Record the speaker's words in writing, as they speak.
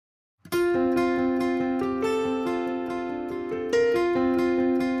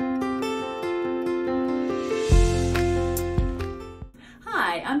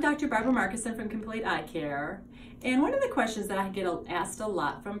I'm Dr. Barbara Marcussen from Complete Eye Care, and one of the questions that I get asked a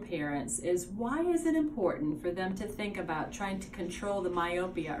lot from parents is why is it important for them to think about trying to control the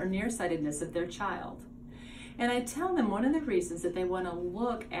myopia or nearsightedness of their child? And I tell them one of the reasons that they want to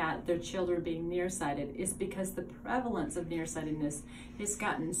look at their children being nearsighted is because the prevalence of nearsightedness has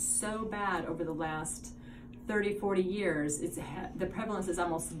gotten so bad over the last 30, 40 years. The prevalence has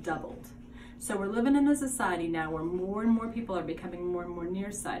almost doubled. So we're living in a society now where more and more people are becoming more and more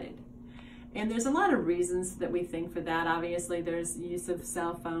nearsighted. And there's a lot of reasons that we think for that. Obviously, there's use of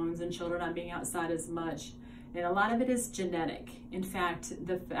cell phones and children not being outside as much. And a lot of it is genetic. In fact,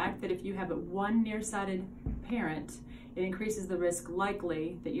 the fact that if you have one nearsighted parent, it increases the risk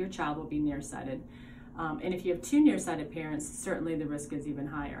likely that your child will be nearsighted. And if you have two nearsighted parents, certainly the risk is even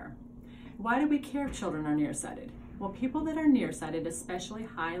higher. Why do we care if children are nearsighted? Well, people that are nearsighted, especially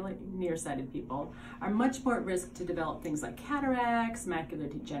highly nearsighted people, are much more at risk to develop things like cataracts,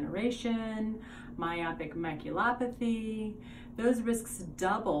 macular degeneration, myopic maculopathy. Those risks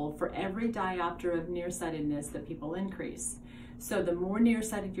double for every diopter of nearsightedness that people increase. So the more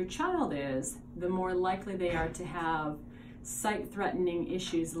nearsighted your child is, the more likely they are to have sight-threatening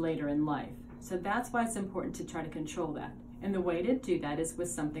issues later in life. So that's why it's important to try to control that. And the way to do that is with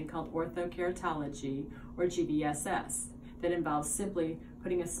something called orthokeratology, or GBSS, that involves simply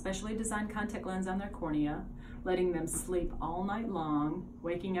putting a specially designed contact lens on their cornea, letting them sleep all night long,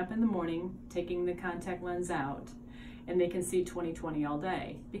 waking up in the morning, taking the contact lens out, and they can see 20/20 all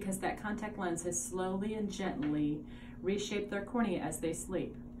day because that contact lens has slowly and gently reshaped their cornea as they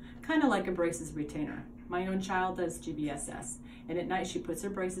sleep, kind of like a braces retainer. My own child does GBSS, and at night she puts her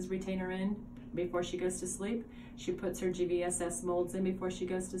braces retainer in before she goes to sleep. She puts her GBSS molds in before she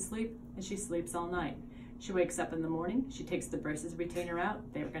goes to sleep, and she sleeps all night. She wakes up in the morning, she takes the braces retainer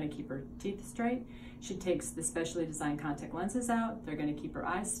out, they're going to keep her teeth straight. She takes the specially designed contact lenses out, they're going to keep her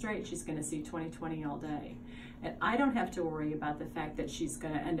eyes straight, she's going to see 20/20 all day. And I don't have to worry about the fact that she's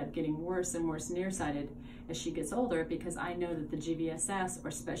going to end up getting worse and worse nearsighted as she gets older, because I know that the GBSS, or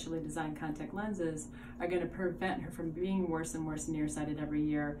specially designed contact lenses, are going to prevent her from being worse and worse nearsighted every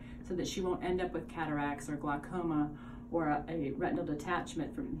year, so that she won't end up with cataracts or glaucoma or a retinal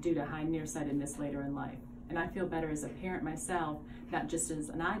detachment due to high nearsightedness later in life. And I feel better as a parent myself, not just as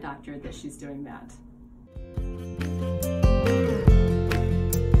an eye doctor, that she's doing that.